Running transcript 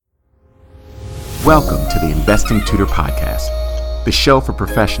Welcome to the Investing Tutor Podcast, the show for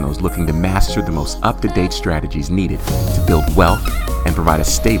professionals looking to master the most up-to-date strategies needed to build wealth and provide a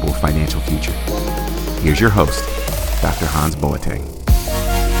stable financial future. Here's your host, Dr. Hans Boateng.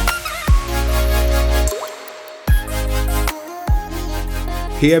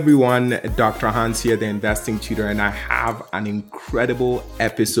 Hey everyone, Dr. Hans here, the Investing Tutor, and I have an incredible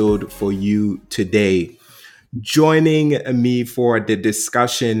episode for you today. Joining me for the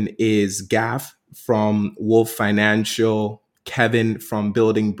discussion is Gav from Wolf Financial, Kevin from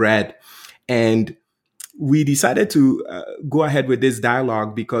Building Bread. And we decided to go ahead with this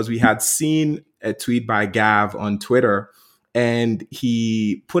dialogue because we had seen a tweet by Gav on Twitter, and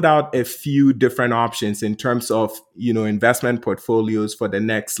he put out a few different options in terms of, investment portfolios for the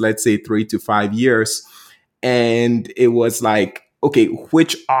next, let's say, 3 to 5 years. And it was like, okay,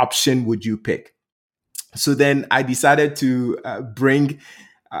 which option would you pick? So then I decided to bring,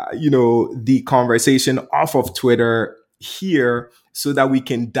 the conversation off of Twitter here so that we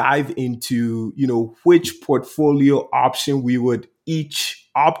can dive into, which portfolio option we would each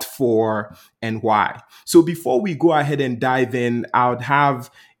opt for and why. So before we go ahead and dive in, I would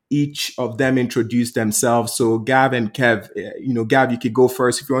have each of them introduce themselves. So Gav and Kev, Gav, you could go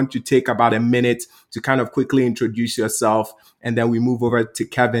first if you want to take about a minute to kind of quickly introduce yourself, and then we move over to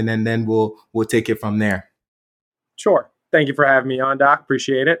Kevin, and then we'll take it from there. Sure. Thank you for having me on, Doc.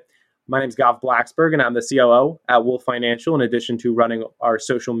 Appreciate it. My name is Gav Blacksburg, and I'm the COO at Wolf Financial, in addition to running our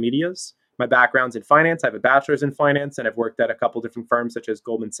social medias. My background's in finance. I have a bachelor's in finance, and I've worked at a couple different firms such as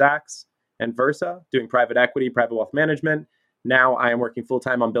Goldman Sachs and Versa, doing private equity, private wealth management. Now I am working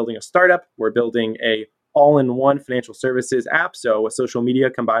full-time on building a startup. We're building a all-in-one financial services app, so a social media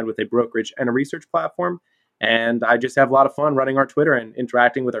combined with a brokerage and a research platform. And I just have a lot of fun running our Twitter and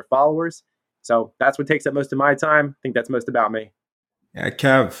interacting with our followers. So that's what takes up most of my time. I think that's most about me. Yeah,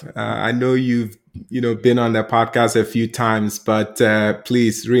 Kev, I know you've been on the podcast a few times, but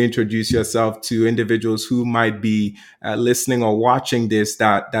please reintroduce yourself to individuals who might be listening or watching this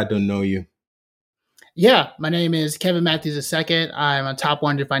that don't know you. Yeah, my name is Kevin Matthews II. I'm a top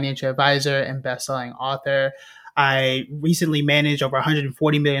 100 financial advisor and best-selling author. I recently managed over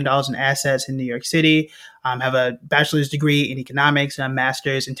 $140 million in assets in New York City. Have a bachelor's degree in economics and a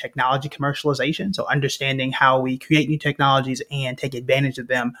master's in technology commercialization. So understanding how we create new technologies and take advantage of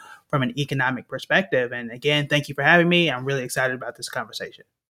them from an economic perspective. And again, thank you for having me. I'm really excited about this conversation.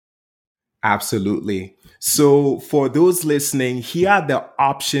 Absolutely. So for those listening, here are the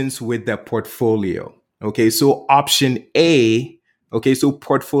options with the portfolio. Okay, so option A, so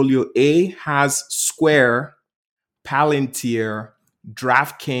portfolio A has Square, Palantir,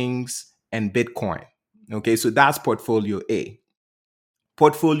 DraftKings, and Bitcoin. Okay, so that's portfolio A.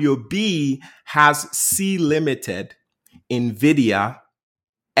 Portfolio B has Sea Limited, NVIDIA,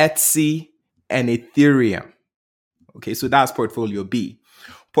 Etsy, and Ethereum. Okay, so that's portfolio B.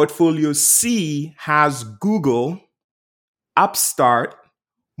 Portfolio C has Google, Upstart,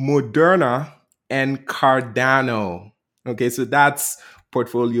 Moderna, and Cardano. Okay, so that's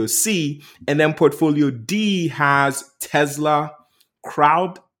portfolio C. And then portfolio D has Tesla,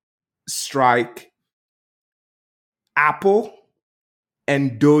 CrowdStrike, Apple,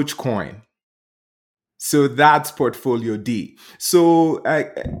 and Dogecoin. So that's portfolio D. So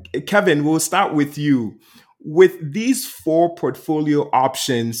Kevin, we'll start with you. With these 4 portfolio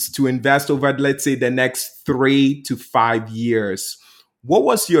options to invest over, let's say, the next 3 to 5 years, what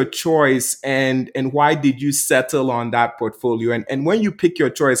was your choice and why did you settle on that portfolio? And when you pick your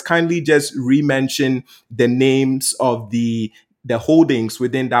choice, kindly just re-mention the names of the holdings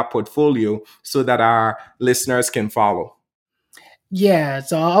within that portfolio so that our listeners can follow. Yeah,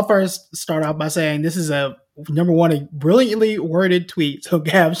 so I'll first start off by saying this is a brilliantly worded tweet. So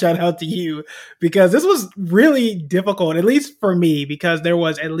Gav, shout out to you, because this was really difficult, at least for me, because there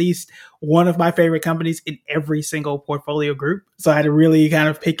was at least one of my favorite companies in every single portfolio group. So I had to really kind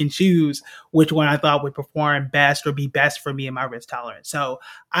of pick and choose which one I thought would perform best or be best for me and my risk tolerance. So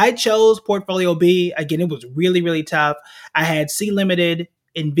I chose portfolio B. Again, it was really, really tough. I had Sea Limited,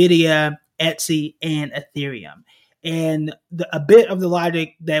 NVIDIA, Etsy, and Ethereum. And a bit of the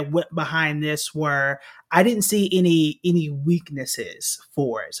logic that went behind this were I didn't see any weaknesses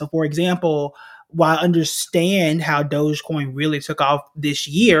for it. So, for example, while I understand how Dogecoin really took off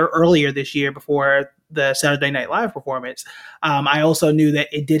earlier this year before the Saturday Night Live performance, I also knew that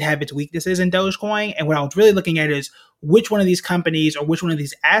it did have its weaknesses in Dogecoin. And what I was really looking at is which one of these companies or which one of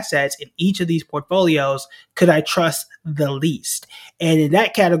these assets in each of these portfolios could I trust the least? And in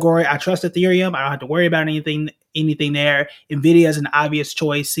that category, I trust Ethereum. I don't have to worry about anything anything there. NVIDIA is an obvious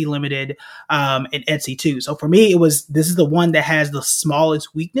choice, C Limited, and Etsy too. So for me, this is the one that has the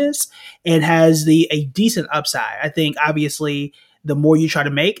smallest weakness and has a decent upside. I think obviously the more you try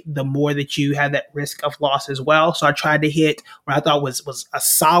to make, the more that you have that risk of loss as well. So I tried to hit what I thought was a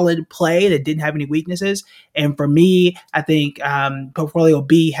solid play that didn't have any weaknesses. And for me, I think Portfolio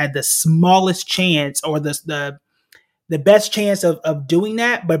B had the smallest chance, or the best chance of doing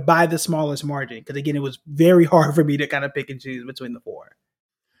that, but by the smallest margin. Because again, it was very hard for me to kind of pick and choose between the four.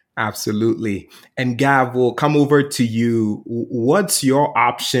 Absolutely. And Gav, we'll come over to you. What's your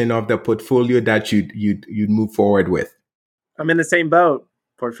option of the portfolio that you'd move forward with? I'm in the same boat.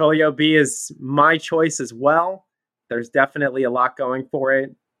 Portfolio B is my choice as well. There's definitely a lot going for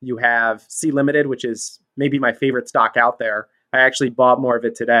it. You have C Limited, which is maybe my favorite stock out there. I actually bought more of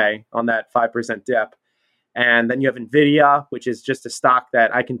it today on that 5% dip. And then you have NVIDIA, which is just a stock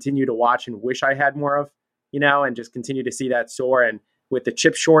that I continue to watch and wish I had more of, and just continue to see that soar. And with the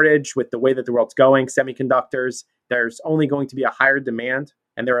chip shortage, with the way that the world's going, semiconductors, there's only going to be a higher demand.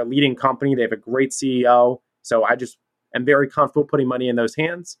 And they're a leading company. They have a great CEO. So I just am very comfortable putting money in those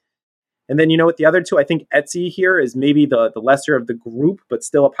hands. And then, with the other two, I think Etsy here is maybe the lesser of the group, but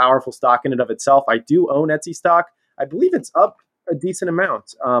still a powerful stock in and of itself. I do own Etsy stock. I believe it's up a decent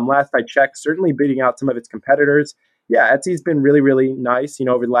amount. Last I checked, certainly beating out some of its competitors. Yeah, Etsy's been really, really nice,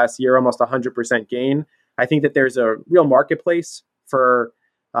 over the last year, almost 100% gain. I think that there's a real marketplace for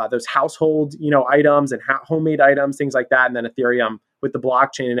those household, items and homemade items, things like that. And then Ethereum with the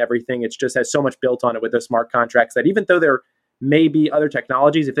blockchain and everything, it just has so much built on it with those smart contracts that even though there may be other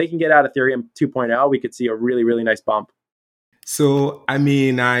technologies, if they can get out Ethereum 2.0, we could see a really, really nice bump. So, I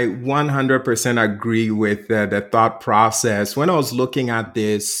 100% agree with the thought process. When I was looking at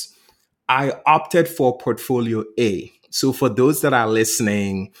this, I opted for Portfolio A. So for those that are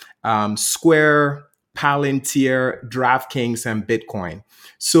listening, Square, Palantir, DraftKings, and Bitcoin.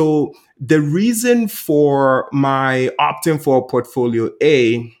 So the reason for my opting for Portfolio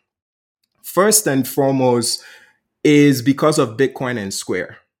A, first and foremost, is because of Bitcoin and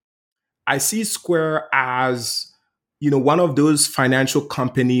Square. I see Square as, one of those financial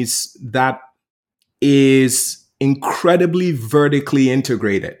companies that is incredibly vertically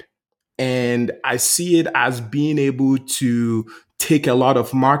integrated. And I see it as being able to take a lot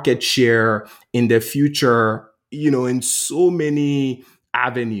of market share in the future, in so many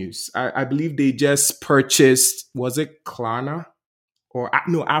avenues. I believe they just purchased, was it Klarna?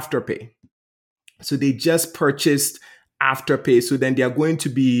 Afterpay. So they just purchased Afterpay. So then they are going to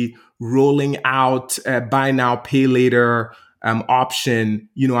be rolling out a buy now, pay later option,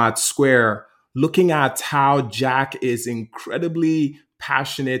 at Square. Looking at how Jack is incredibly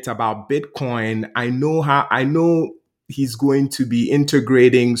passionate about Bitcoin, I know he's going to be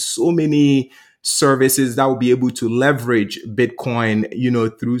integrating so many services that will be able to leverage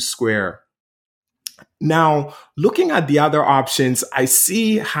Bitcoin, through Square. Now, looking at the other options, I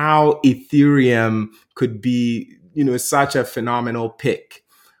see how Ethereum could be, such a phenomenal pick.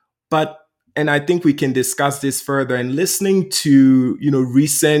 And I think we can discuss this further. And listening to,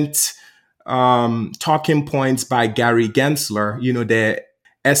 recent talking points by Gary Gensler, the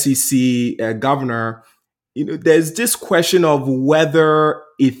SEC governor, there's this question of whether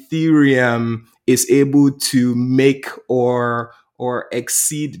Ethereum is able to make or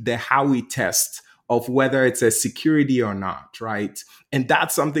exceed the Howey test of whether it's a security or not, right? And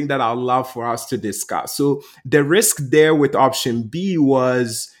that's something that I'd love for us to discuss. So the risk there with option B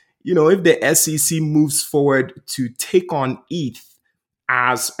was, if the SEC moves forward to take on ETH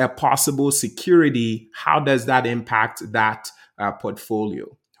as a possible security, how does that impact that portfolio?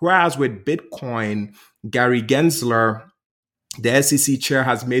 Whereas with Bitcoin, Gary Gensler, the SEC chair,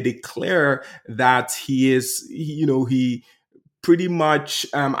 has made it clear that he pretty much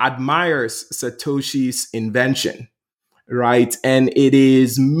admires Satoshi's invention, right? And it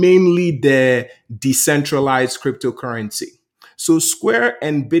is mainly the decentralized cryptocurrency. So Square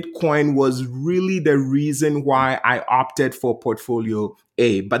and Bitcoin was really the reason why I opted for Portfolio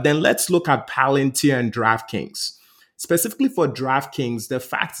A. But then let's look at Palantir and DraftKings. Specifically for DraftKings, the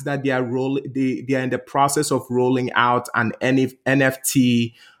fact that they are in the process of rolling out an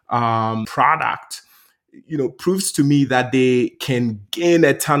NFT product, proves to me that they can gain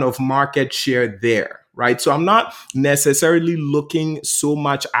a ton of market share there, right? So I'm not necessarily looking so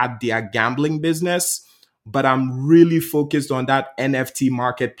much at their gambling business, but I'm really focused on that NFT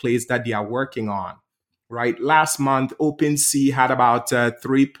marketplace that they are working on, right? Last month, OpenSea had about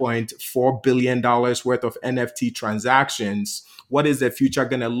 $3.4 billion worth of NFT transactions. What is the future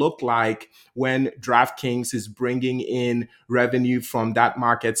going to look like when DraftKings is bringing in revenue from that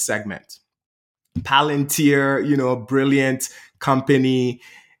market segment? Palantir, brilliant company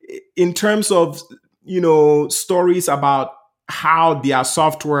in terms of, stories about how their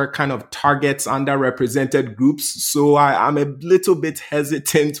software kind of targets underrepresented groups. So I'm a little bit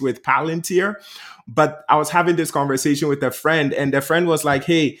hesitant with Palantir. But I was having this conversation with a friend, and the friend was like,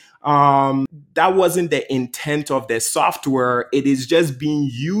 hey, that wasn't the intent of the software. It is just being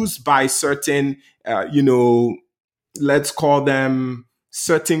used by certain, let's call them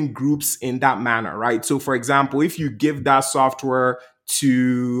certain groups in that manner, right? So, for example, if you give that software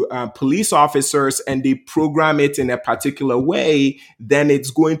to police officers and they program it in a particular way, then it's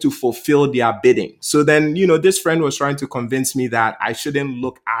going to fulfill their bidding. So then, this friend was trying to convince me that I shouldn't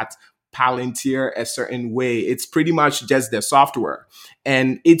look at Palantir a certain way. It's pretty much just the software,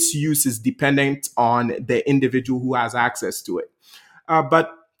 and its use is dependent on the individual who has access to it.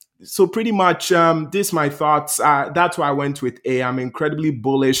 But so pretty much, this is my thoughts. That's why I went with A. I'm incredibly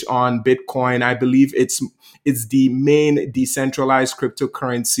bullish on Bitcoin. I believe it's the main decentralized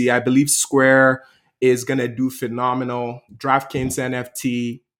cryptocurrency. I believe Square is going to do phenomenal. DraftKings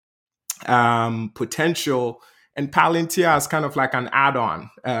NFT potential, and Palantir is kind of like an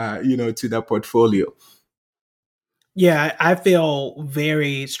add-on, to the portfolio. Yeah, I feel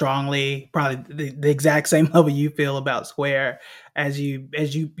very strongly, probably the exact same level you feel about Square. As you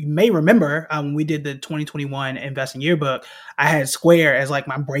may remember, when we did the 2021 investing yearbook, I had Square as like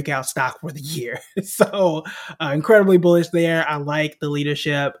my breakout stock for the year. So incredibly bullish there. I like the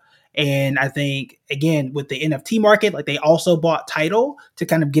leadership. And I think, again, with the NFT market, like they also bought Tidal to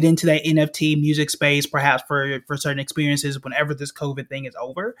kind of get into that NFT music space, perhaps for certain experiences whenever this COVID thing is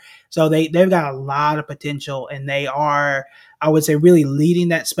over. So they've got a lot of potential, and they are, I would say, really leading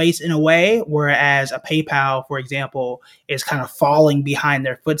that space in a way, whereas a PayPal, for example, is kind of falling behind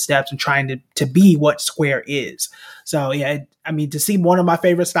their footsteps and trying to be what Square is. So yeah, I mean, to see one of my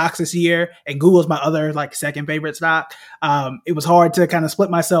favorite stocks this year, and Google's my other like second favorite stock, it was hard to kind of split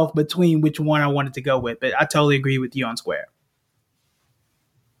myself between which one I wanted to go with. But I totally agree with you on Square.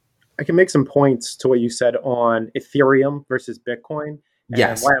 I can make some points to what you said on Ethereum versus Bitcoin,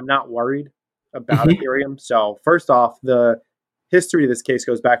 and why I'm not worried about Ethereum. So first off, the history of this case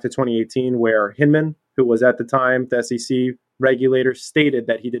goes back to 2018, where Hinman, who was at the time the SEC regulator, stated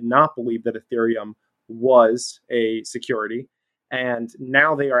that he did not believe that Ethereum was a security. And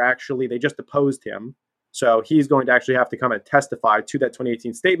now they just deposed him. So he's going to actually have to come and testify to that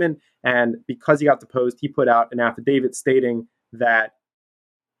 2018 statement. And because he got deposed, he put out an affidavit stating that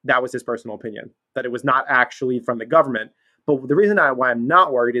that was his personal opinion, that it was not actually from the government. But the reason why I'm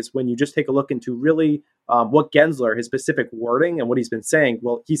not worried is when you just take a look into really what Gensler, his specific wording and what he's been saying.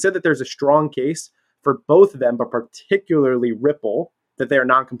 Well, he said that there's a strong case for both of them, but particularly Ripple, that they are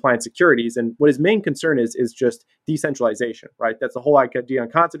non-compliant securities. And what his main concern is just decentralization, right? That's the whole idea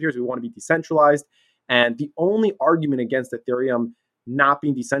and concept here is we want to be decentralized. And the only argument against Ethereum not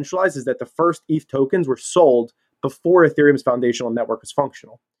being decentralized is that the first ETH tokens were sold before Ethereum's foundational network was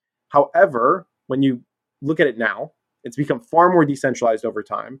functional. However, when you look at it now, it's become far more decentralized over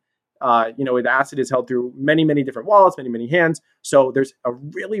time. The asset is held through many, many different wallets, many, many hands. So there's a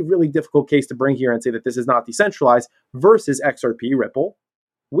really, really difficult case to bring here and say that this is not decentralized versus XRP Ripple,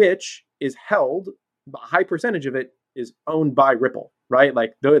 which is held, a high percentage of it is owned by Ripple, right?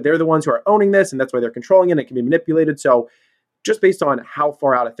 Like they're the ones who are owning this, and that's why they're controlling it. And it can be manipulated. So just based on how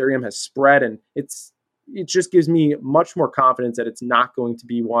far out Ethereum has spread, and it just gives me much more confidence that it's not going to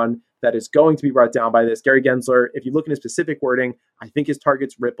be one that is going to be brought down by this. Gary Gensler, if you look at his specific wording, I think his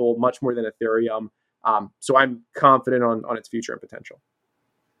target's Ripple much more than Ethereum. So I'm confident on its future and potential.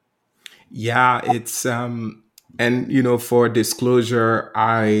 Yeah, it's for disclosure,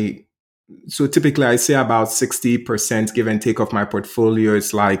 so typically I say about 60% give and take of my portfolio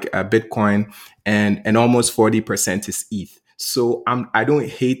is like Bitcoin, and almost 40% is ETH. So I don't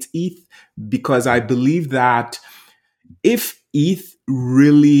hate ETH, because I believe that if ETH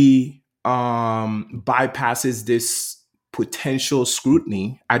really bypasses this potential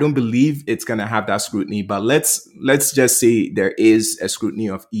scrutiny, I don't believe it's going to have that scrutiny, but let's just say there is a scrutiny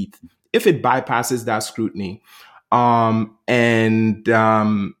of ETH. If it bypasses that scrutiny,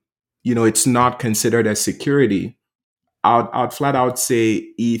 it's not considered a security, I'd flat out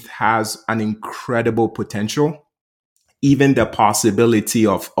say ETH has an incredible potential, even the possibility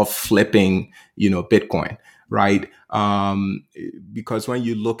of flipping, Bitcoin, right? Because when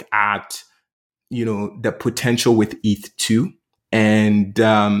you look at, the potential with ETH2, and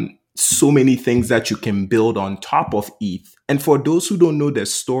so many things that you can build on top of ETH. And for those who don't know the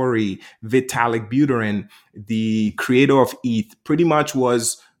story, Vitalik Buterin, the creator of ETH, pretty much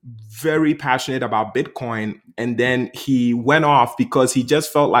was very passionate about Bitcoin. And then he went off because he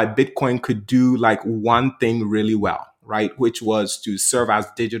just felt like Bitcoin could do like one thing really well, right? Which was to serve as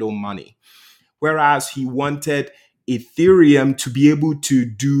digital money. Whereas he wanted Ethereum to be able to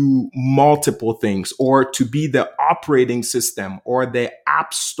do multiple things, or to be the operating system or the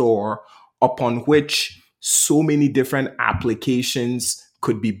app store upon which so many different applications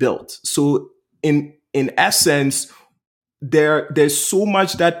could be built. So in essence, there's so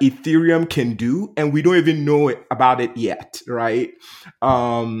much that Ethereum can do, and we don't even know about it yet, right?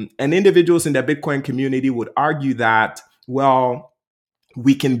 And individuals in the Bitcoin community would argue that, well,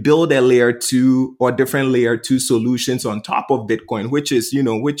 we can build a layer 2 or different layer 2 solutions on top of Bitcoin, which is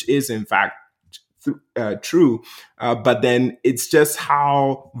in fact true. But then it's just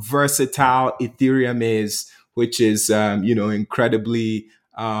how versatile Ethereum is, which is, incredibly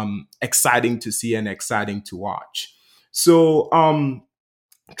exciting to see and exciting to watch. So,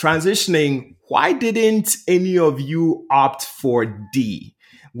 transitioning, why didn't any of you opt for D?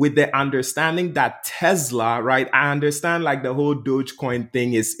 With the understanding that Tesla, right? I understand like the whole Dogecoin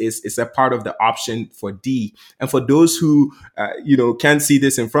thing is a part of the option for D. And for those who, can't see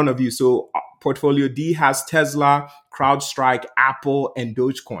this in front of you, so Portfolio D has Tesla, CrowdStrike, Apple, and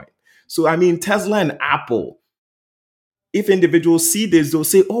Dogecoin. So, I mean, Tesla and Apple, if individuals see this, they'll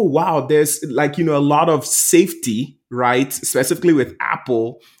say, oh, wow, there's like, a lot of safety, right? Specifically with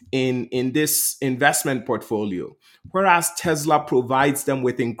Apple in this investment portfolio. Whereas Tesla provides them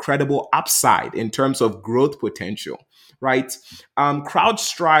with incredible upside in terms of growth potential, right?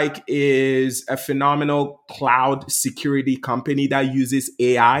 CrowdStrike is a phenomenal cloud security company that uses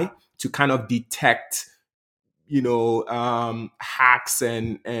AI to kind of detect, hacks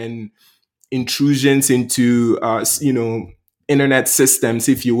and intrusions into, internet systems,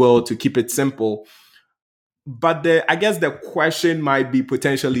 if you will, to keep it simple. But I guess the question might be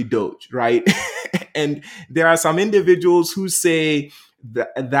potentially Doge, right? And there are some individuals who say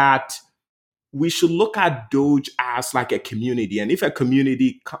that we should look at Doge as like a community. And if a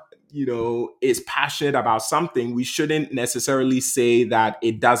community, is passionate about something, we shouldn't necessarily say that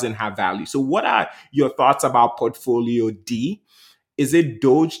it doesn't have value. So what are your thoughts about Portfolio D? Is it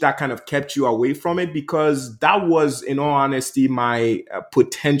Doge that kind of kept you away from it? Because that was, in all honesty, my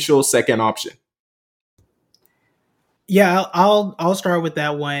potential second option. Yeah, I'll start with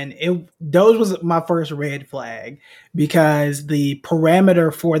that one. Doge was my first red flag because the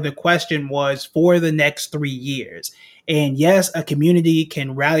parameter for the question was for the next 3 years. And yes, a community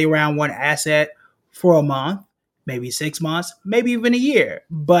can rally around one asset for a month, maybe 6 months, maybe even a year.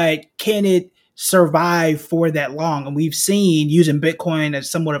 But can it survive for that long? And we've seen, using Bitcoin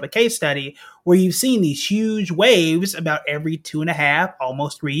as somewhat of a case study, where you've seen these huge waves about every 2.5,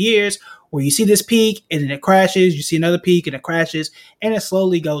 almost 3 years, where you see this peak and then it crashes, you see another peak and it crashes, and it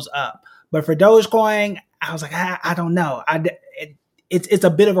slowly goes up. But for Dogecoin, I was like, I don't know. It's a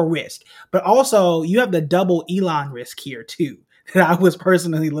bit of a risk. But also, you have the double Elon risk here too, that I was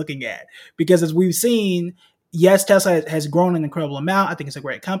personally looking at. Because as we've seen, yes, Tesla has grown an incredible amount. I think it's a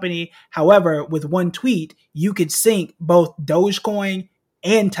great company. However, with one tweet, you could sync both Dogecoin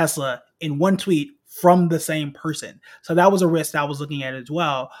and Tesla in one tweet from the same person. So that was a risk that I was looking at as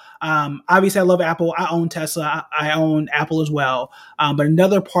well. Obviously, I love Apple. I own Tesla. I own Apple as well. But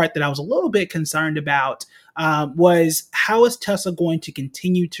another part that I was a little bit concerned about was how is Tesla going to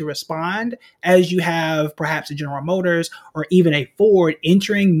continue to respond as you have perhaps a General Motors or even a Ford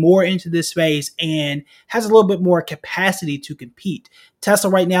entering more into this space and has a little bit more capacity to compete. Tesla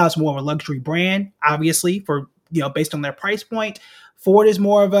right now is more of a luxury brand, obviously, for based on their price point. Ford is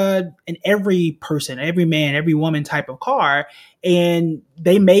more of an every person, every man, every woman type of car, and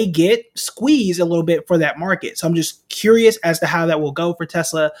they may get squeezed a little bit for that market. So I'm just curious as to how that will go for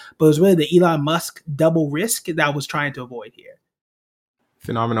Tesla, but it was really the Elon Musk double risk that I was trying to avoid here.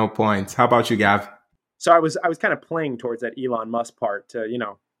 Phenomenal points. How about you, Gav? So I was kind of playing towards that Elon Musk part to,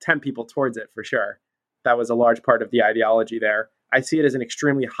 tempt people towards it for sure. That was a large part of the ideology there. I see it as an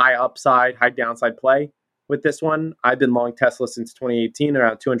extremely high upside, high downside play. With this one, I've been long Tesla since 2018,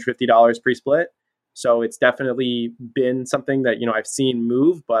 around $250 pre-split. So it's definitely been something that, I've seen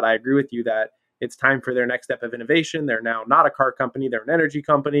move, but I agree with you that it's time for their next step of innovation. They're now not a car company. They're an energy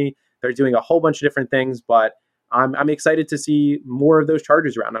company. They're doing a whole bunch of different things, but I'm excited to see more of those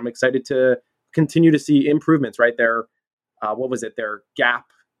chargers around. I'm excited to continue to see improvements, right? Their gap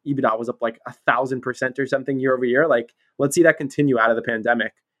EBITDA was up like 1,000% or something year over year. Like, let's see that continue out of the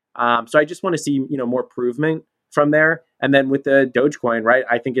pandemic. So I just want to see, more improvement from there. And then with the Dogecoin, right,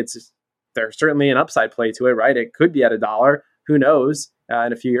 I think there's certainly an upside play to it, right? It could be at $1. Who knows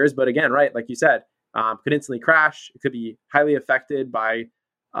in a few years? But again, right, like you said, could instantly crash. It could be highly affected by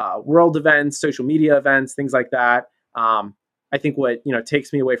world events, social media events, things like that. I think what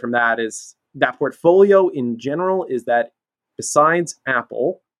takes me away from that is that portfolio in general is that besides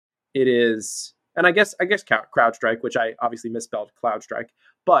Apple, it is, and I guess CrowdStrike, which I obviously misspelled CloudStrike,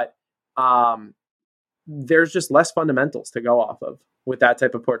 but there's just less fundamentals to go off of with that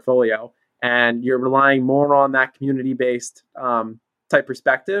type of portfolio, and you're relying more on that community-based type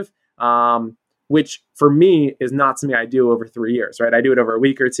perspective, which for me is not something I do over 3 years, right? I do it over a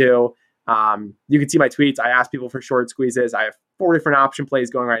week or two. You can see my tweets. I ask people for short squeezes. I have 4 different option plays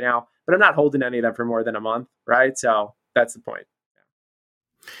going right now, but I'm not holding any of them for more than a month, right? So that's the point.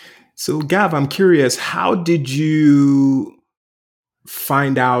 So Gav, I'm curious, how did you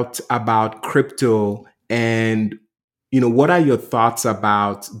find out about crypto, and what are your thoughts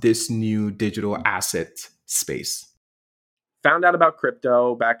about this new digital asset space? Found out about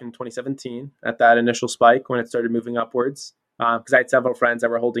crypto back in 2017 at that initial spike when it started moving upwards, because I had several friends that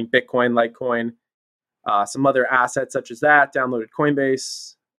were holding Bitcoin, Litecoin, some other assets such as that. Downloaded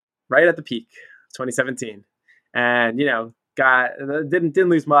Coinbase right at the peak, 2017, and didn't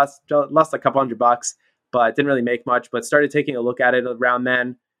lose much, lost a couple $100, but didn't really make much. But started taking a look at it around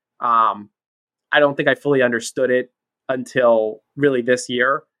then. I don't think I fully understood it until really this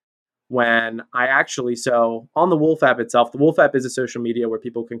year, when I actually, so on the Wolf app itself, the Wolf app is a social media where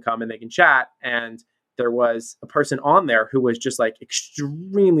people can come and they can chat. And there was a person on there who was just like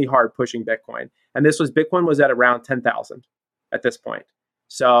extremely hard pushing Bitcoin. And Bitcoin was at around 10,000 at this point.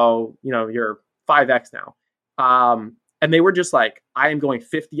 So, you're 5x now. And they were just like, I am going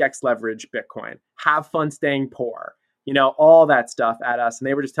 50x leverage Bitcoin, have fun staying poor, all that stuff at us. And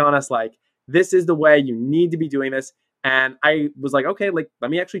they were just telling us like, this is the way you need to be doing this. And I was like, okay, like, let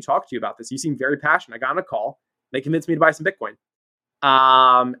me actually talk to you about this. You seem very passionate. I got on a call. They convinced me to buy some Bitcoin.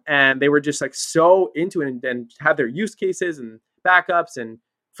 And they were just like so into it, and had their use cases and backups, and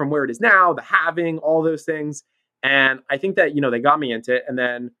from where it is now, the halving, all those things. And I think that, they got me into it. And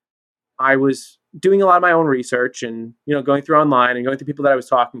then I was doing a lot of my own research and, going through online and going through people that I was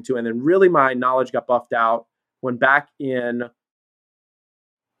talking to. And then really my knowledge got buffed out when back in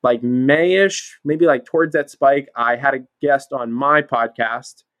like Mayish, maybe like towards that spike, I had a guest on my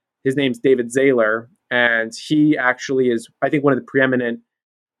podcast. His name's David Zaylor, and he actually is, I think, one of the preeminent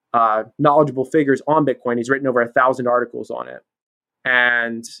knowledgeable figures on Bitcoin. He's written over 1,000 articles on it.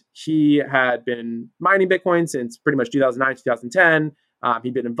 And he had been mining Bitcoin since pretty much 2009, 2010.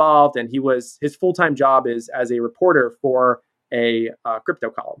 He'd been involved, and his full-time job is as a reporter for a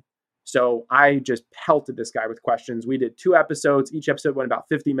crypto column. So I just pelted this guy with questions. We did 2 episodes. Each episode went about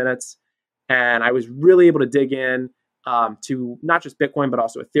 50 minutes. And I was really able to dig in to not just Bitcoin, but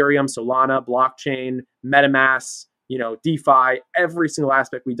also Ethereum, Solana, blockchain, MetaMask, DeFi, every single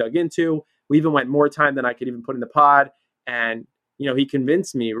aspect we dug into. We even went more time than I could even put in the pod. And, he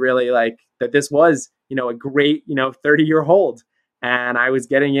convinced me really like that this was, a great, 30-year hold. And I was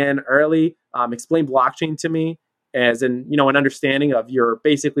getting in early, explained blockchain to me as an understanding of you're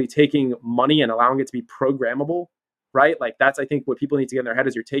basically taking money and allowing it to be programmable, right? Like that's, I think, what people need to get in their head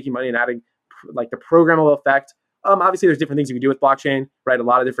is you're taking money and adding like the programmable effect. Obviously there's different things you can do with blockchain, right? A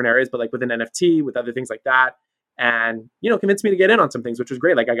lot of different areas, but like with an NFT, with other things like that. And, convinced me to get in on some things, which was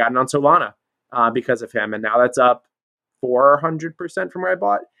great. Like I got in on Solana because of him. And now that's up 400% from where I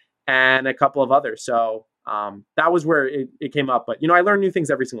bought, and a couple of others. So that was where it came up. But, I learn new things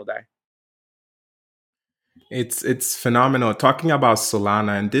every single day. It's phenomenal talking about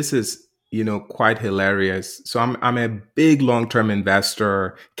Solana, and this is quite hilarious. So I'm a big long-term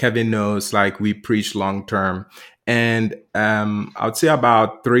investor. Kevin knows, like, we preach long-term, and I would say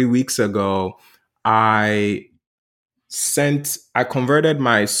about 3 weeks ago, I converted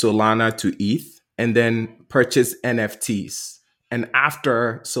my Solana to ETH and then purchased NFTs. And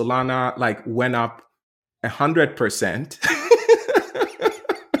after Solana like went up 100%.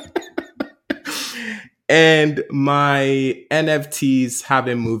 And my NFTs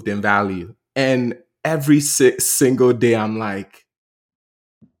haven't moved in value. And every single day, I'm like,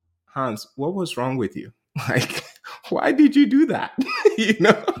 Hans, what was wrong with you? Like, why did you do that?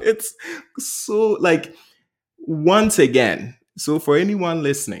 It's so like, once again, so for anyone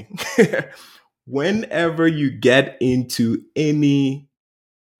listening, whenever you get into any,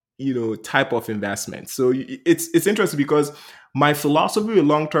 type of investment. So it's interesting because my philosophy with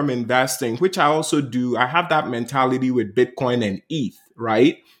long-term investing, which I also do, I have that mentality with Bitcoin and ETH,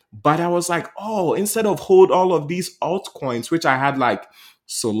 right? But I was like, instead of hold all of these altcoins, which I had like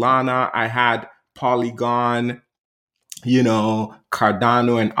Solana, I had Polygon,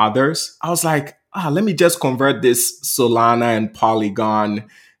 Cardano and others, I was like, let me just convert this Solana and Polygon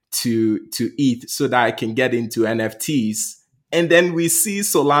to ETH so that I can get into NFTs And then we see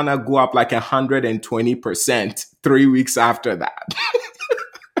Solana go up like 120% 3 weeks after that.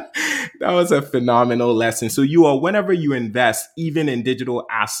 That was a phenomenal lesson. So whenever you invest, even in digital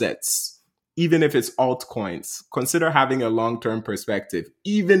assets, even if it's altcoins, consider having a long-term perspective.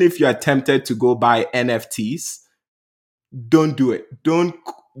 Even if you're tempted to go buy NFTs, don't do it.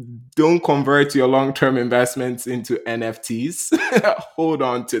 Don't convert your long-term investments into NFTs. Hold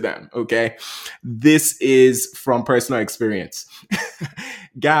on to them, okay? This is from personal experience.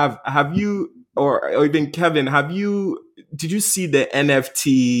 Gav, have you, or even Kevin, did you see the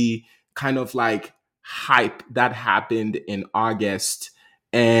NFT kind of like hype that happened in August?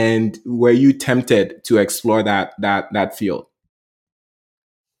 And were you tempted to explore that field?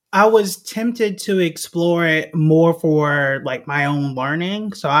 I was tempted to explore it more for like my own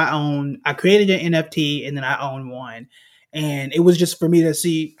learning. So I created an NFT and then I own one. And it was just for me to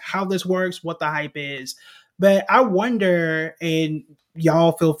see how this works, what the hype is. But I wonder, and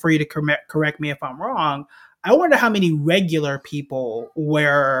y'all feel free to correct me if I'm wrong, I wonder how many regular people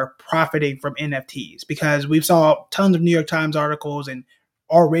were profiting from NFTs, because we saw tons of New York Times articles and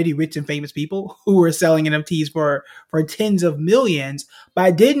already rich and famous people who were selling NFTs for tens of millions, but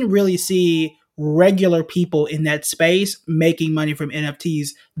I didn't really see regular people in that space making money from NFTs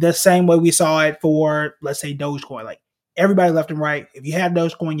the same way we saw it for, let's say, Dogecoin. Like everybody left and right, if you had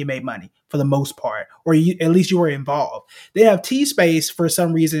Dogecoin, you made money for the most part, or at least you were involved. The NFT space, for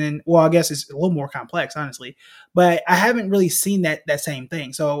some reason, well, I guess it's a little more complex, honestly, but I haven't really seen that same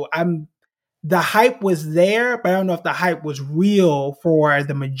thing. So the hype was there, but I don't know if the hype was real for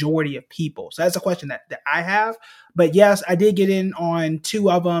the majority of people. So that's a question that I have. But yes, I did get in on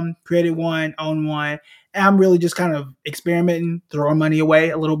two of them, created one, owned one. And I'm really just kind of experimenting, throwing money away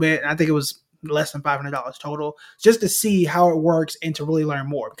a little bit. And I think it was less than $500 total, just to see how it works and to really learn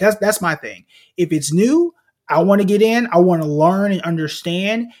more. Because that's my thing. If it's new, I want to get in, I want to learn and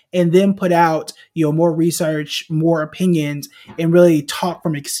understand, and then put out, more research, more opinions, and really talk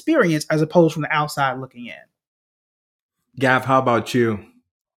from experience as opposed from the outside looking in. Gav, how about you?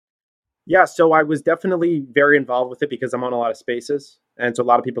 Yeah, so I was definitely very involved with it because I'm on a lot of spaces. And so a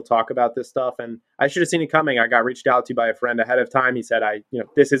lot of people talk about this stuff, and I should have seen it coming. I got reached out to by a friend ahead of time. He said,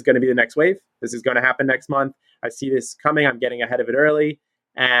 this is going to be the next wave. This is going to happen next month. I see this coming. I'm getting ahead of it early.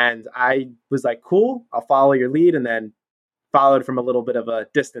 And I was like, cool, I'll follow your lead, and then followed from a little bit of a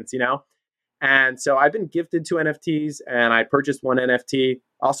distance, And so I've been gifted to NFTs, and I purchased one NFT,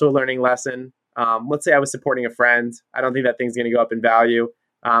 also a learning lesson. Let's say I was supporting a friend. I don't think that thing's going to go up in value.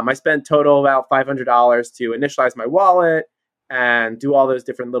 I spent total about $500 to initialize my wallet and do all those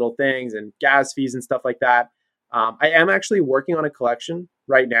different little things and gas fees and stuff like that. I am actually working on a collection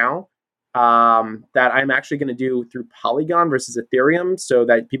right now that I'm actually going to do through Polygon versus Ethereum so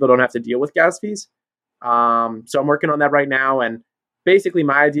that people don't have to deal with gas fees. So I'm working on that right now. And basically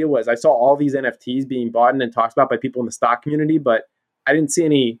my idea was I saw all these NFTs being bought and talked about by people in the stock community, but I didn't see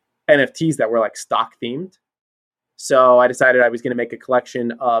any NFTs that were like stock themed. So I decided I was going to make a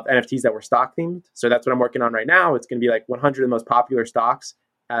collection of NFTs that were stock themed. So that's what I'm working on right now. It's going to be like 100 of the most popular stocks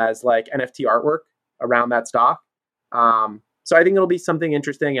as like NFT artwork around that stock. So I think it'll be something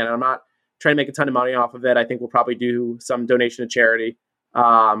interesting, and I'm not trying to make a ton of money off of it. I think we'll probably do some donation to charity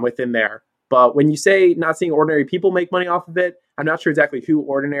within there. But when you say not seeing ordinary people make money off of it, I'm not sure exactly who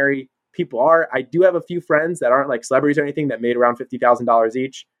ordinary people are. I do have a few friends that aren't like celebrities or anything that made around $50,000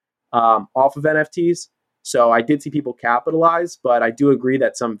 each off of NFTs. So I did see people capitalize, but I do agree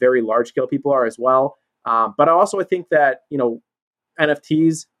that some very large scale people are as well. But I also think that,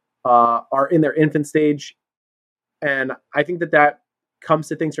 NFTs are in their infant stage. And I think that comes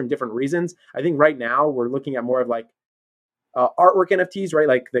to things from different reasons. I think right now we're looking at more of like artwork NFTs, right?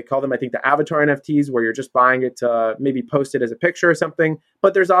 Like they call them, I think, the avatar NFTs, where you're just buying it to maybe post it as a picture or something.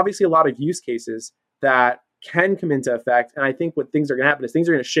 But there's obviously a lot of use cases that can come into effect. And I think what things are going to happen is things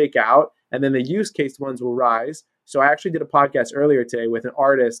are going to shake out, and then the use case ones will rise. So I actually did a podcast earlier today with an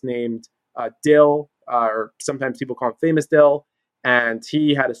artist named Dill, or sometimes people call him Famous Dill. And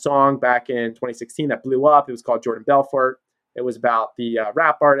he had a song back in 2016 that blew up. It was called Jordan Belfort. It was about the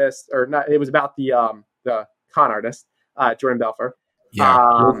rap artist, or not. It was about the con artist, Jordan Belfort.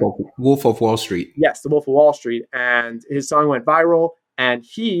 Yeah, Wolf of Wall Street. Yes, the Wolf of Wall Street. And his song went viral, and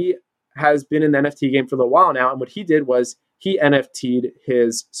he has been in the NFT game for a little while now. And what he did was he NFT'd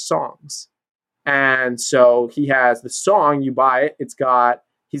his songs. And so he has the song, you buy it. He's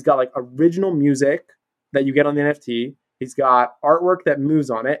got like original music that you get on the NFT. He's got artwork that moves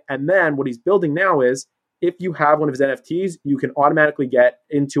on it. And then what he's building now is, if you have one of his NFTs, you can automatically get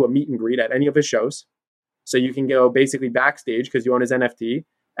into a meet and greet at any of his shows. So you can go basically backstage because you own his NFT.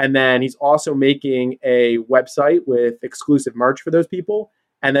 And then he's also making a website with exclusive merch for those people.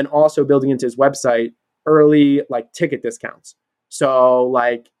 And then also building into his website early like ticket discounts. So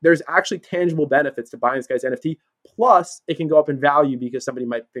like there's actually tangible benefits to buying this guy's NFT. Plus, it can go up in value because somebody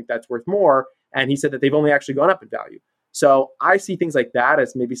might think that's worth more. And he said that they've only actually gone up in value. So I see things like that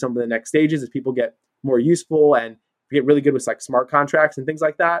as maybe some of the next stages as people get more useful and get really good with like smart contracts and things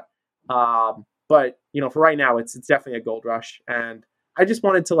like that. But for right now, it's definitely a gold rush, and I just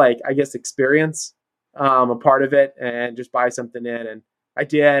wanted to like I guess experience a part of it and just buy something in, and I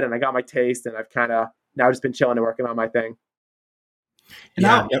did, and I got my taste, and I've kind of now just been chilling and working on my thing. And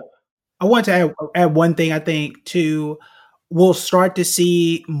I want to add one thing. I think too, we'll start to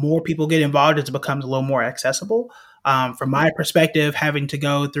see more people get involved as it becomes a little more accessible. From my perspective, having to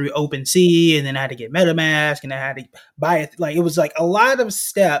go through OpenSea and then I had to get MetaMask and I had to buy it. Like it was like a lot of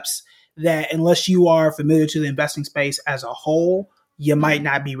steps that unless you are familiar to the investing space as a whole, you might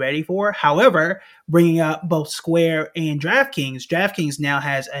not be ready for. However, bringing up both Square and DraftKings now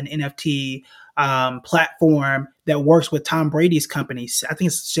has an NFT platform that works with Tom Brady's company. I think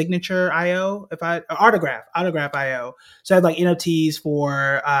it's Signature IO, Autograph IO. So I have like NFTs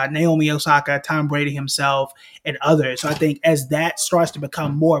for Naomi Osaka, Tom Brady himself, and others. So I think as that starts to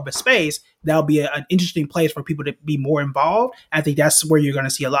become more of a space, that'll be an interesting place for people to be more involved. I think that's where you're going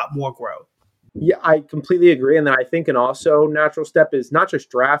to see a lot more growth. Yeah, I completely agree. And then I think an also natural step is not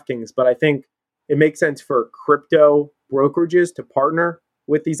just DraftKings, but I think it makes sense for crypto brokerages to partner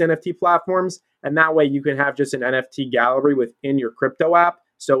with these NFT platforms. And that way you can have just an NFT gallery within your crypto app.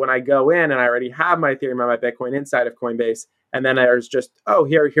 So when I go in and I already have my Ethereum and my Bitcoin inside of Coinbase, and then there's just,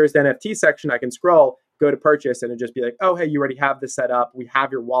 here's the NFT section, I can scroll, go to purchase, and it just be like, oh, hey, you already have this set up. We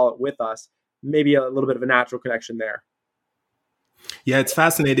have your wallet with us. Maybe a little bit of a natural connection there. Yeah, it's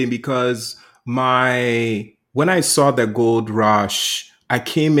fascinating because when I saw the gold rush, I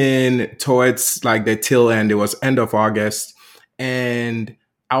came in towards like the tail end. It was end of August. And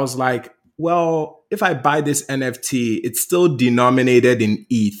I was like, well, if I buy this NFT, it's still denominated in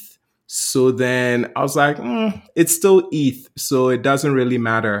ETH. So then I was like, it's still ETH, so it doesn't really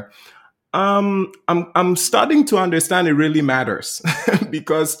matter. I'm starting to understand it really matters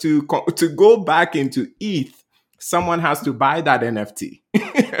because to go back into ETH, someone has to buy that NFT,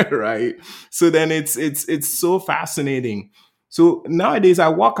 right? So then it's so fascinating. So nowadays I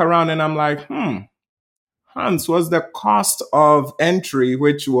walk around and I'm like, Hans, was the cost of entry,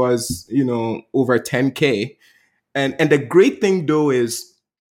 which was, over 10K. And the great thing though is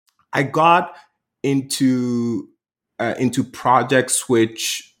I got into projects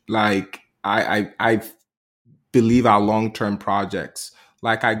which like I believe are long-term projects.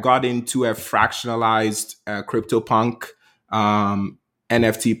 Like I got into a fractionalized CryptoPunk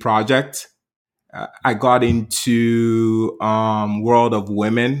NFT project. I got into World of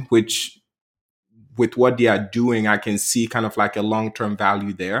Women, which with what they are doing, I can see kind of like a long-term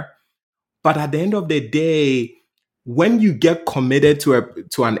value there. But at the end of the day, when you get committed to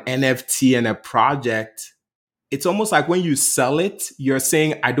an NFT and a project, it's almost like when you sell it, you're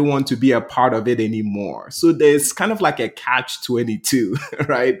saying, I don't want to be a part of it anymore. So there's kind of like a catch-22,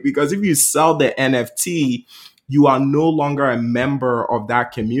 right? Because if you sell the NFT, you are no longer a member of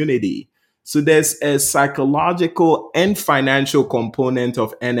that community. So there's a psychological and financial component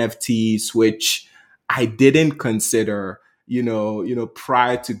of NFTs, which I didn't consider,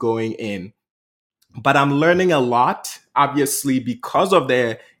 prior to going in. But I'm learning a lot, obviously, because of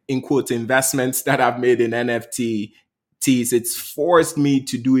the, in quotes, investments that I've made in NFTs. It's forced me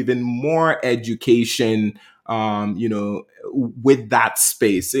to do even more education, with that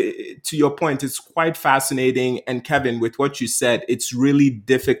space. To your point, it's quite fascinating. And Kevin, with what you said, it's really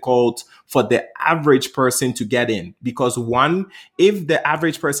difficult for the average person to get in because one, if the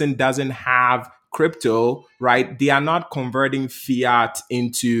average person doesn't have crypto, right, they are not converting fiat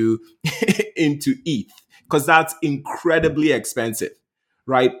into into ETH because that's incredibly expensive,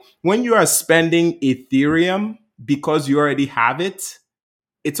 right? When you are spending Ethereum because you already have it,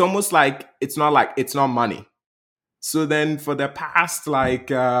 it's almost like it's not money. So then for the past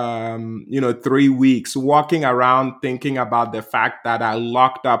 3 weeks, walking around thinking about the fact that I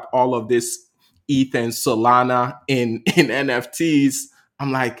locked up all of this ETH and Solana in NFTs,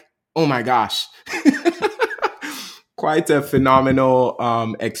 I'm like, oh my gosh. Quite a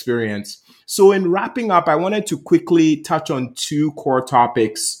phenomenal experience. So in wrapping up, I wanted to quickly touch on two core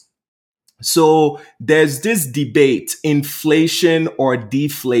topics. So there's this debate, inflation or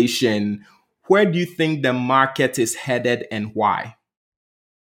deflation. Where do you think the market is headed and why?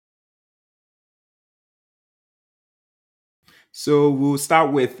 So we'll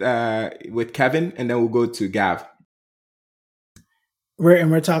start with Kevin and then we'll go to Gav.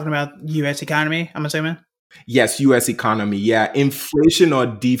 We're talking about U.S. economy, I'm assuming. Yes, US economy. Yeah, inflation or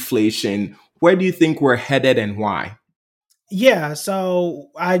deflation. Where do you think we're headed and why? Yeah, so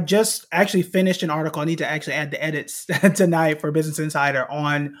I just actually finished an article. I need to actually add the edits tonight for Business Insider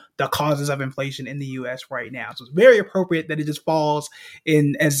on the causes of inflation in the U.S. right now. So it's very appropriate that it just falls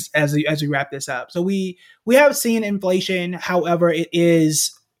in as we wrap this up. So we have seen inflation, however, it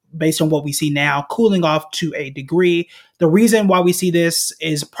is based on what we see now cooling off to a degree. The reason why we see this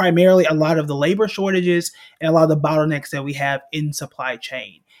is primarily a lot of the labor shortages and a lot of the bottlenecks that we have in supply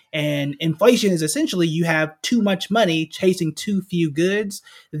chain. And inflation is essentially you have too much money chasing too few goods.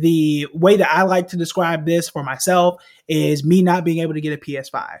 The way that I like to describe this for myself is me not being able to get a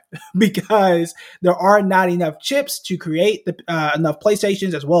PS5 because there are not enough chips to create enough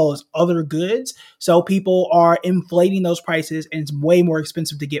PlayStations as well as other goods. So people are inflating those prices, and it's way more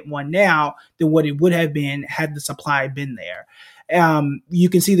expensive to get one now than what it would have been had the supply been there. You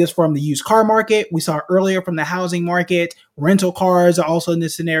can see this from the used car market. We saw earlier from the housing market. Rental cars are also in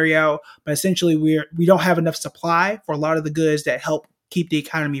this scenario, but essentially we don't have enough supply for a lot of the goods that help keep the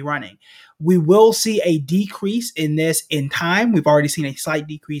economy running. We will see a decrease in this in time. We've already seen a slight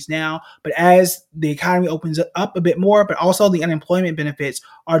decrease now, but as the economy opens up a bit more, but also the unemployment benefits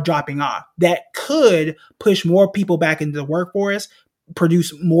are dropping off, that could push more people back into the workforce,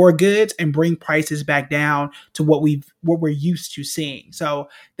 produce more goods, and bring prices back down to what we're used to seeing. So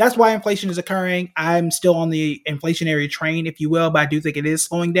that's why inflation is occurring. I'm still on the inflationary train, if you will, but I do think it is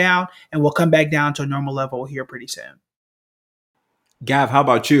slowing down and we'll come back down to a normal level here pretty soon. Gav, how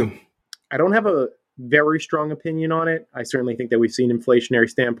about you? I don't have a very strong opinion on it. I certainly think that we've seen inflationary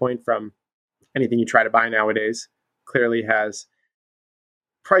standpoint from anything you try to buy nowadays clearly has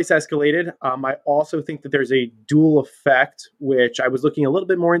price escalated. I also think that there's a dual effect, which I was looking a little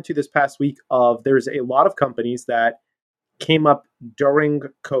bit more into this past week of there's a lot of companies that came up during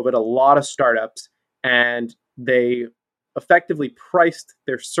COVID, a lot of startups, and they effectively priced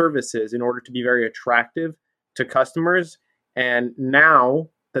their services in order to be very attractive to customers. And now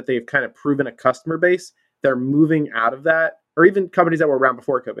that they've kind of proven a customer base, they're moving out of that, or even companies that were around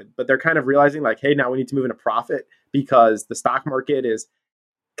before COVID, but they're kind of realizing like, hey, now we need to move into profit because the stock market is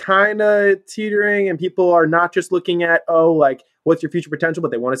kind of teetering and people are not just looking at, oh, like what's your future potential,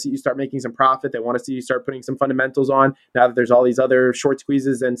 but they want to see you start making some profit. They want to see you start putting some fundamentals on now that there's all these other short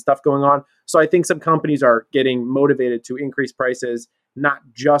squeezes and stuff going on. So I think some companies are getting motivated to increase prices, not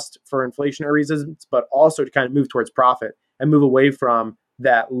just for inflationary reasons, but also to kind of move towards profit and move away from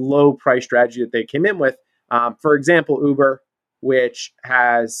that low price strategy that they came in with. For example, Uber, which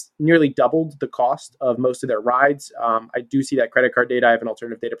has nearly doubled the cost of most of their rides. I do see that credit card data. I have an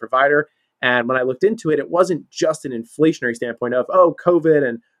alternative data provider. And when I looked into it, it wasn't just an inflationary standpoint of, oh, COVID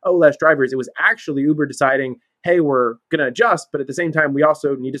and, oh, less drivers. It was actually Uber deciding, hey, we're going to adjust, but at the same time, we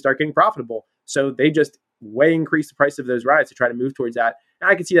also need to start getting profitable. So they just way increased the price of those rides to try to move towards that.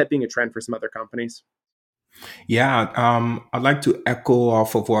 And I can see that being a trend for some other companies. Yeah, I'd like to echo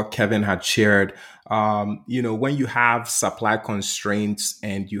off of what Kevin had shared. When you have supply constraints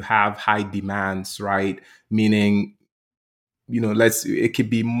and you have high demands, right? Meaning, it could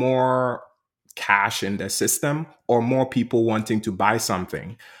be more cash in the system or more people wanting to buy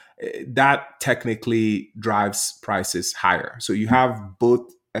something. That technically drives prices higher. So you have both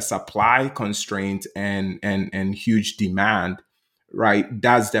a supply constraint and huge demand, right?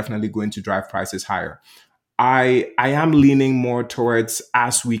 That's definitely going to drive prices higher. I am leaning more towards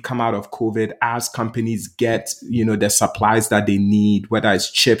as we come out of COVID, as companies get, the supplies that they need, whether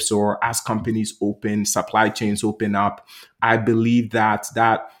it's chips or as companies open, supply chains open up. I believe that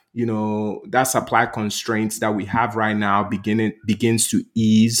supply constraints that we have right now begins to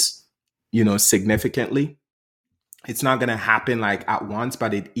ease, significantly. It's not going to happen like at once,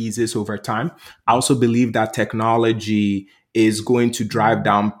 but it eases over time. I also believe that technology is going to drive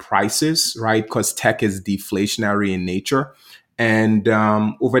down prices, right? Because tech is deflationary in nature. And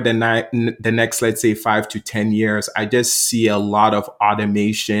over the next, let's say 5 to 10 years, I just see a lot of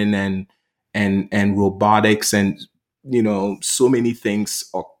automation and robotics and, so many things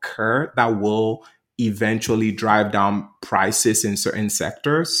occur that will eventually drive down prices in certain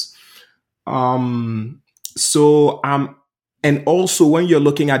sectors. And also when you're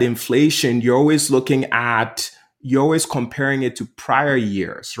looking at inflation, you're always comparing it to prior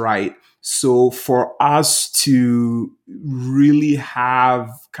years, right? So for us to really have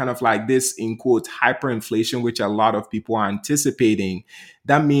kind of like this, in quote, hyperinflation, which a lot of people are anticipating,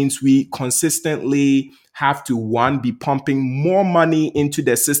 that means we consistently have to, one, be pumping more money into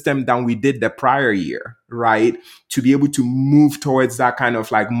the system than we did the prior year, right? To be able to move towards that kind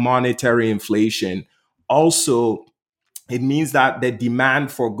of like monetary inflation. Also, it means that the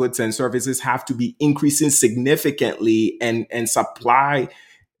demand for goods and services have to be increasing significantly, and supply,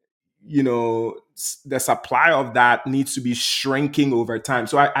 the supply of that needs to be shrinking over time.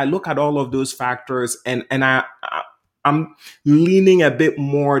 So I look at all of those factors, and I'm leaning a bit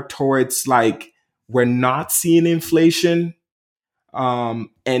more towards like we're not seeing inflation.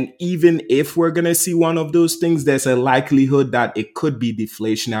 And even if we're going to see one of those things, there's a likelihood that it could be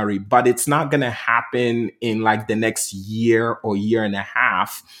deflationary, but it's not going to happen in like the next year or year and a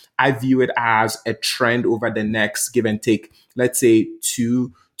half. I view it as a trend over the next, give and take, let's say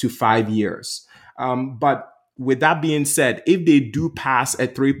 2 to 5 years. But with that being said, if they do pass a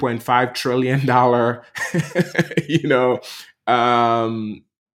 $3.5 trillion,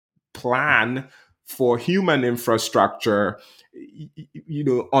 plan for human infrastructure,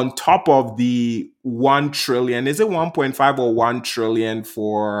 on top of the 1 trillion, is it 1.5 or 1 trillion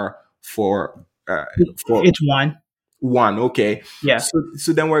for it's one? Okay. Yeah.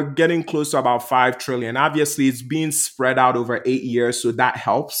 So then we're getting close to about 5 trillion. Obviously, it's being spread out over 8 years. So that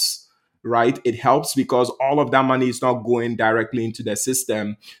helps, right? It helps because all of that money is not going directly into the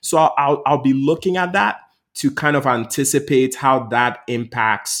system. So I'll be looking at that to kind of anticipate how that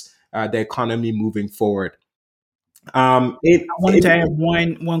impacts the economy moving forward. I wanted to add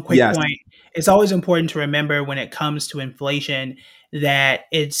one quick point. It's always important to remember when it comes to inflation that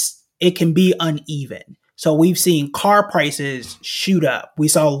it can be uneven. So we've seen car prices shoot up. We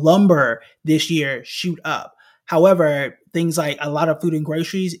saw lumber this year shoot up. However, things like a lot of food and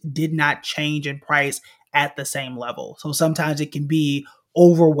groceries did not change in price at the same level. So sometimes it can be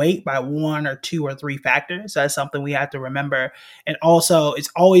overweight by 1 or 2 or 3 factors. That's something we have to remember. And also, it's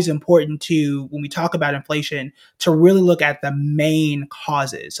always important to, when we talk about inflation, to really look at the main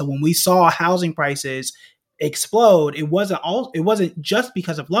causes. So when we saw housing prices explode, it wasn't just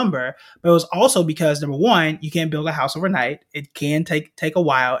because of lumber, but it was also because, number one, you can't build a house overnight. It can take a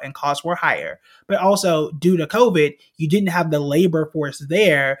while and costs were higher. But also, due to COVID, you didn't have the labor force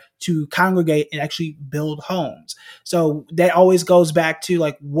there to congregate and actually build homes. So that always goes back to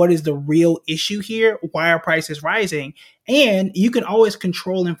like, what is the real issue here? Why are prices rising? And you can always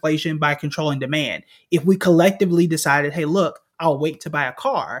control inflation by controlling demand. If we collectively decided, hey, look, I'll wait to buy a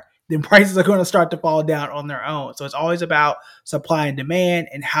car, then prices are going to start to fall down on their own. So it's always about supply and demand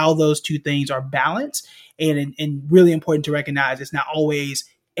and how those two things are balanced. And really important to recognize it's not always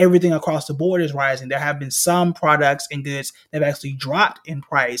everything across the board is rising. There have been some products and goods that have actually dropped in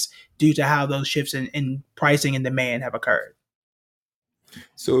price due to how those shifts in pricing and demand have occurred.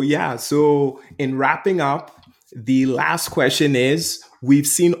 So in wrapping up, the last question is, we've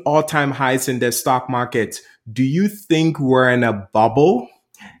seen all-time highs in the stock market. Do you think we're in a bubble?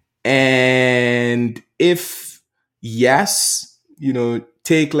 And if yes,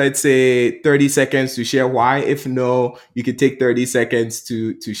 take, let's say, 30 seconds to share why. If no, you could take 30 seconds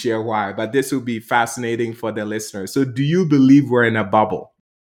to share why. But this will be fascinating for the listeners. So do you believe we're in a bubble?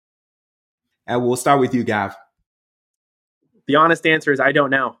 And we'll start with you, Gav. The honest answer is I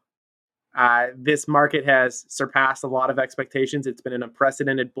don't know. This market has surpassed a lot of expectations. It's been an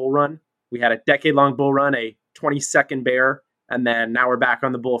unprecedented bull run. We had a decade-long bull run, a 20-second bear, and then now we're back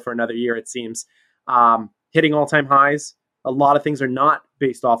on the bull for another year, it seems. Hitting all-time highs. A lot of things are not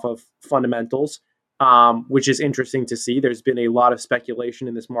based off of fundamentals, which is interesting to see. There's been a lot of speculation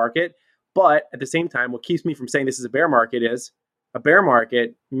in this market. But at the same time, what keeps me from saying this is a bear market is a bear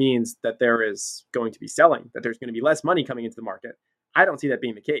market means that there is going to be selling, that there's going to be less money coming into the market. I don't see that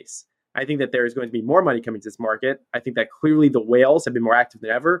being the case. I think that there is going to be more money coming to this market. I think that clearly the whales have been more active than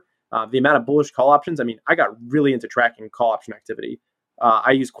ever. The amount of bullish call options, I got really into tracking call option activity.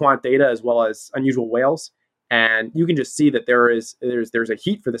 I use quant data as well as unusual whales. And you can just see that there's a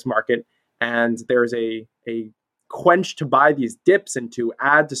heat for this market, and there's a quench to buy these dips and to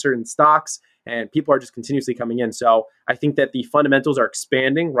add to certain stocks, and people are just continuously coming in. So I think that the fundamentals are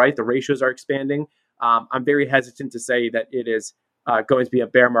expanding, right? The ratios are expanding. I'm very hesitant to say that it is going to be a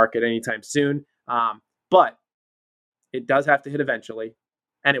bear market anytime soon, but it does have to hit eventually,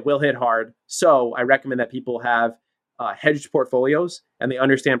 and it will hit hard. So I recommend that people have hedged portfolios and they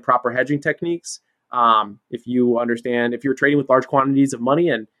understand proper hedging techniques. If you're trading with large quantities of money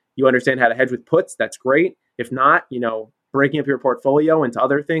and you understand how to hedge with puts, that's great. If not, breaking up your portfolio into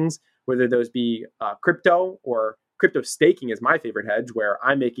other things, whether those be crypto or crypto staking is my favorite hedge, where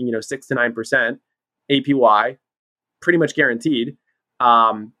I'm making 6 to 9% APY, pretty much guaranteed.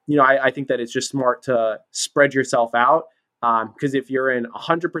 I think that it's just smart to spread yourself out, because if you're in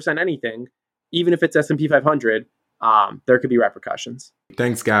 100% anything, even if it's S&P 500, there could be repercussions.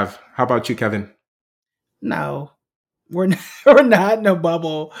 Thanks, Gav. How about you, Kevin? No, We're not, we're not in a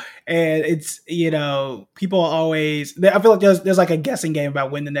bubble, and it's people always. I feel like there's like a guessing game about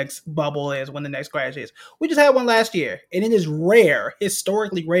when the next bubble is, when the next crash is. We just had one last year, and it is rare,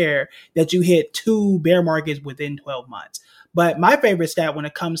 historically rare, that you hit 2 bear markets within 12 months. But my favorite stat when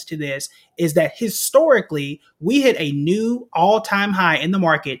it comes to this is that historically we hit a new all-time high in the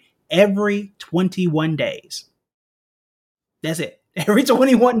market every 21 days. That's it. Every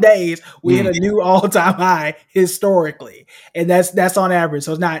 21 days, we hit a new all-time high historically. And that's on average.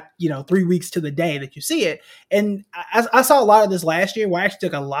 So it's not, 3 weeks to the day that you see it. And I saw a lot of this last year where I actually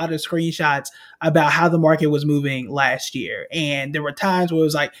took a lot of screenshots about how the market was moving last year. And there were times where it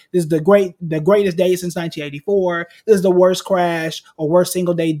was like, this is the greatest day since 1984. This is the worst crash or worst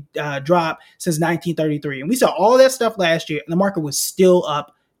single day drop since 1933. And we saw all that stuff last year, and the market was still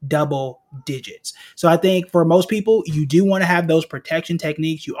up double digits. So I think for most people, you do want to have those protection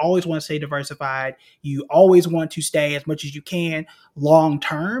techniques. You always want to stay diversified. You always want to stay as much as you can long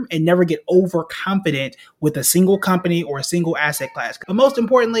term and never get overconfident with a single company or a single asset class. But most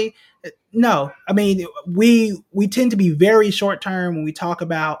importantly, no, I mean, we tend to be very short term when we talk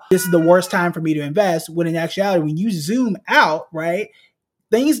about this is the worst time for me to invest, when in actuality, when you zoom out, right,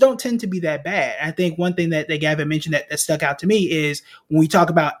 things don't tend to be that bad. I think one thing that Gavin mentioned that stuck out to me is when we talk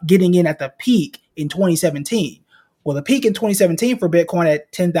about getting in at the peak in 2017. Well, the peak in 2017 for Bitcoin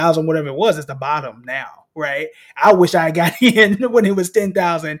at 10,000, whatever it was, is the bottom now, right? I wish I got in when it was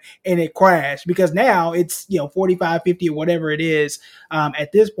 10,000 and it crashed, because now it's, 45, 50 or whatever it is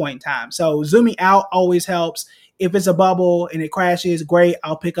at this point in time. So zooming out always helps. If it's a bubble and it crashes, great.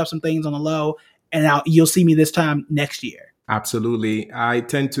 I'll pick up some things on the low, and you'll see me this time next year. Absolutely. I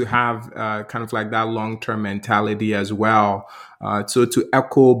tend to have kind of like that long-term mentality as well. So to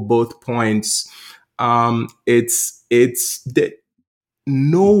echo both points, it's that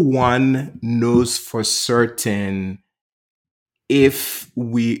no one knows for certain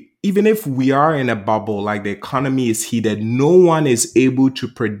even if we are in a bubble, like the economy is heated, no one is able to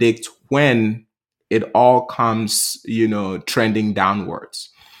predict when it all comes, trending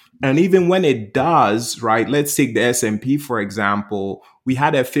downwards. And even when it does, right, let's take the S&P, for example, we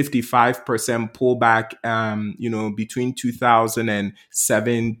had a 55% pullback, between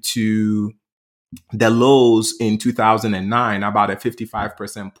 2007 to the lows in 2009, about a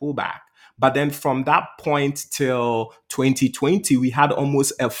 55% pullback. But then from that point till 2020, we had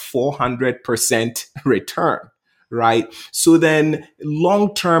almost a 400% return, right? So then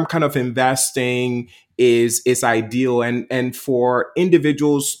long-term kind of investing is ideal. And for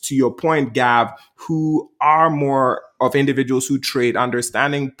individuals, to your point, Gav, who are more of individuals who trade,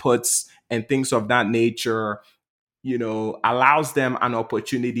 understanding puts and things of that nature, allows them an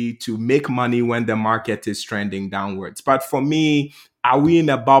opportunity to make money when the market is trending downwards. But for me, are we in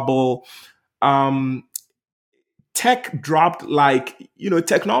a bubble? Tech dropped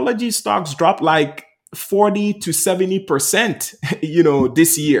technology stocks dropped like 40 to 70%,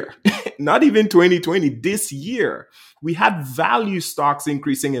 this year, not even 2020, this year. We had value stocks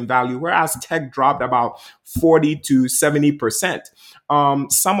increasing in value, whereas tech dropped about 40 to 70%.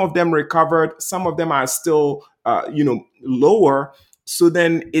 Some of them recovered, some of them are still, lower. So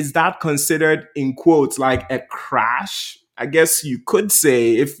then is that considered, in quotes, like a crash? I guess you could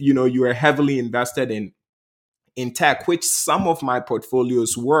say if, you are heavily invested in tech, which some of my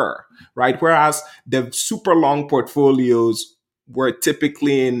portfolios were, right? Whereas the super long portfolios were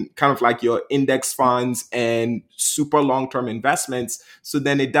typically in kind of like your index funds and super long-term investments. So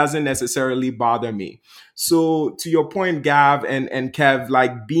then it doesn't necessarily bother me. So to your point, Gav and Kev,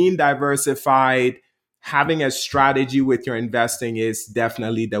 like being diversified, having a strategy with your investing is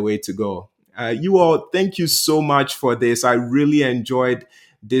definitely the way to go. You all, thank you so much for this. I really enjoyed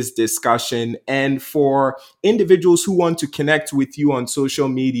this discussion. And for individuals who want to connect with you on social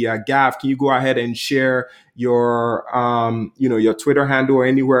media, Gav, can you go ahead and share your, your Twitter handle or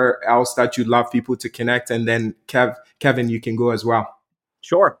anywhere else that you'd love people to connect? And then Kevin, you can go as well.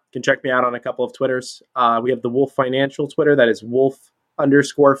 Sure. You can check me out on a couple of Twitters. We have the Wolf Financial Twitter. That is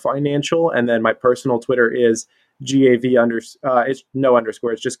Wolf_Financial. And then my personal Twitter is GAV it's no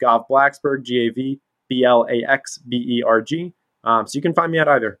underscore. It's just Gav Blacksberg, GAVBLAXBERG. So you can find me at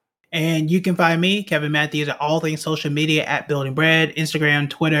either. And you can find me, Kevin Matthews, at all things social media at Building Bread, Instagram,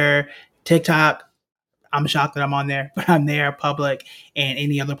 Twitter, TikTok. I'm shocked that I'm on there, but I'm there, public, and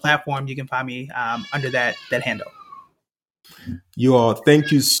any other platform you can find me under that handle. You all,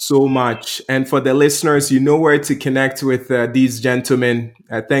 thank you so much. And for the listeners, you know where to connect with these gentlemen.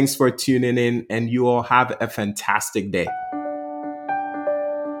 Thanks for tuning in, and you all have a fantastic day.